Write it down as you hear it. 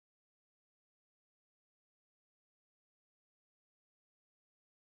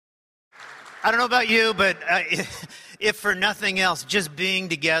I don't know about you, but if for nothing else, just being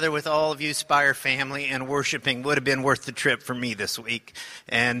together with all of you Spire family and worshiping would have been worth the trip for me this week.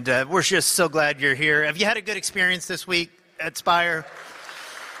 And we're just so glad you're here. Have you had a good experience this week at Spire?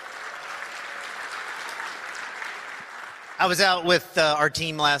 I was out with our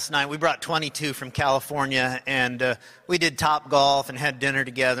team last night. We brought 22 from California, and we did Top Golf and had dinner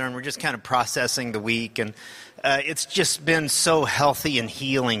together, and we're just kind of processing the week. And it's just been so healthy and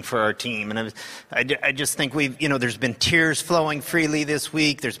healing for our team. And I just think there's been tears flowing freely this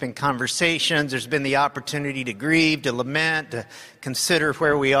week. There's been conversations. There's been the opportunity to grieve, to lament, to consider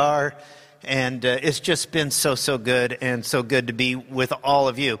where we are. And it's just been so good, and so good to be with all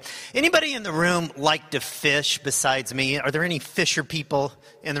of you. Anybody in the room like to fish besides me? Are there any fisher people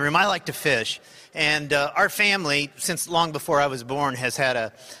in the room? I like to fish. And our family, since long before I was born, has had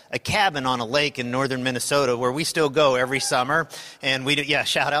a cabin on a lake in northern Minnesota where we still go every summer. And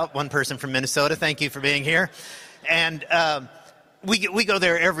shout out one person from Minnesota. Thank you for being here. And we go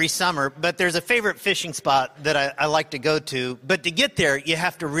there every summer, but there's a favorite fishing spot that I like to go to. But to get there, you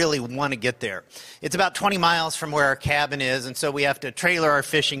have to really want to get there. It's about 20 miles from where our cabin is, and so we have to trailer our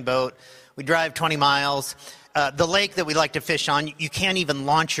fishing boat. We drive 20 miles. The lake that we like to fish on, you can't even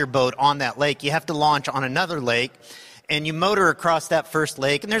launch your boat on that lake. You have to launch on another lake, and you motor across that first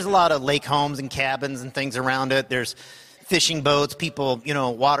lake. And there's a lot of lake homes and cabins and things around it. There's fishing boats, people,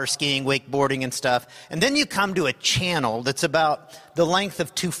 water skiing, wakeboarding and stuff. And then you come to a channel that's about the length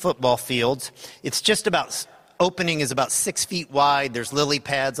of 2 football fields. It's just about, opening is about 6 feet wide. There's lily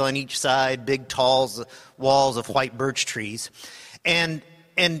pads on each side, big tall walls of white birch trees. And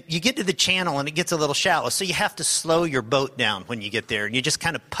you get to the channel and it gets a little shallow. So you have to slow your boat down when you get there. And you just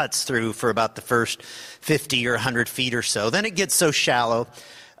kind of putz through for about the first 50 or 100 feet or so. Then it gets so shallow,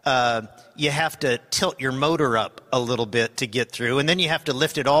 you have to tilt your motor up a little bit to get through, and then you have to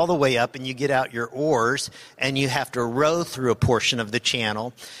lift it all the way up, and you get out your oars, and you have to row through a portion of the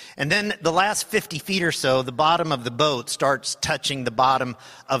channel. And then the last 50 feet or so, the bottom of the boat starts touching the bottom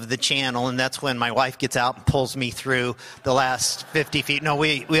of the channel, and that's when my wife gets out and pulls me through the last 50 feet. No,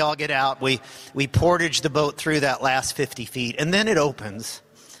 we all get out. We portage the boat through that last 50 feet, and then it opens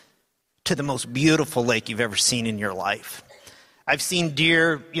to the most beautiful lake you've ever seen in your life. I've seen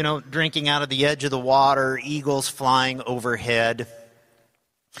deer, drinking out of the edge of the water, eagles flying overhead.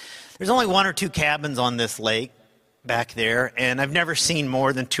 There's only 1 or 2 cabins on this lake back there, and I've never seen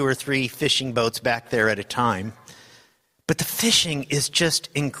more than 2 or 3 fishing boats back there at a time. But the fishing is just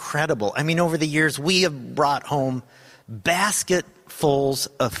incredible. I mean, over the years, we have brought home basketfuls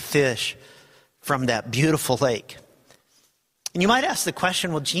of fish from that beautiful lake. And you might ask the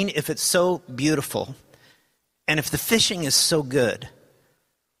question, well, Gene, if it's so beautiful, and if the fishing is so good,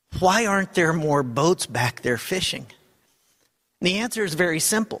 why aren't there more boats back there fishing? And the answer is very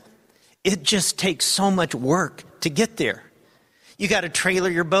simple. It just takes so much work to get there. You got to trailer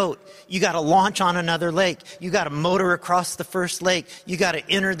your boat. You got to launch on another lake. You got to motor across the first lake. You got to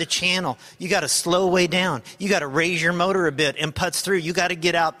enter the channel. You got to slow way down. You got to raise your motor a bit and putz through. You got to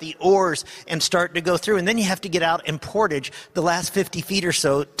get out the oars and start to go through. And then you have to get out and portage the last 50 feet or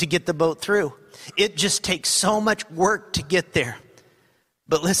so to get the boat through. It just takes so much work to get there.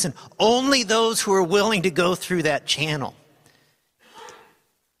 But listen, only those who are willing to go through that channel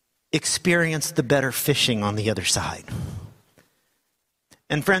experience the better fishing on the other side.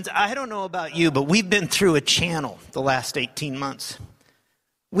 And friends, I don't know about you, but we've been through a channel the last 18 months.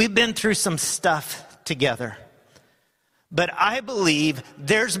 We've been through some stuff together. But I believe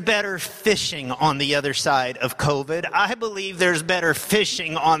there's better fishing on the other side of COVID. I believe there's better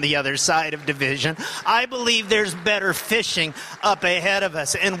fishing on the other side of division. I believe there's better fishing up ahead of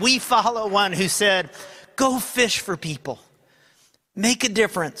us. And we follow one who said, go fish for people. Make a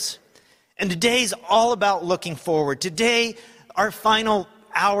difference. And today's all about looking forward. Today, our final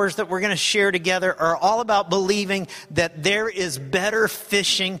hours that we're going to share together are all about believing that there is better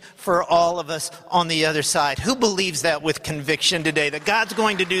fishing for all of us on the other side. Who believes that with conviction today, that God's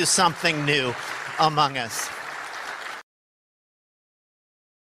going to do something new among us?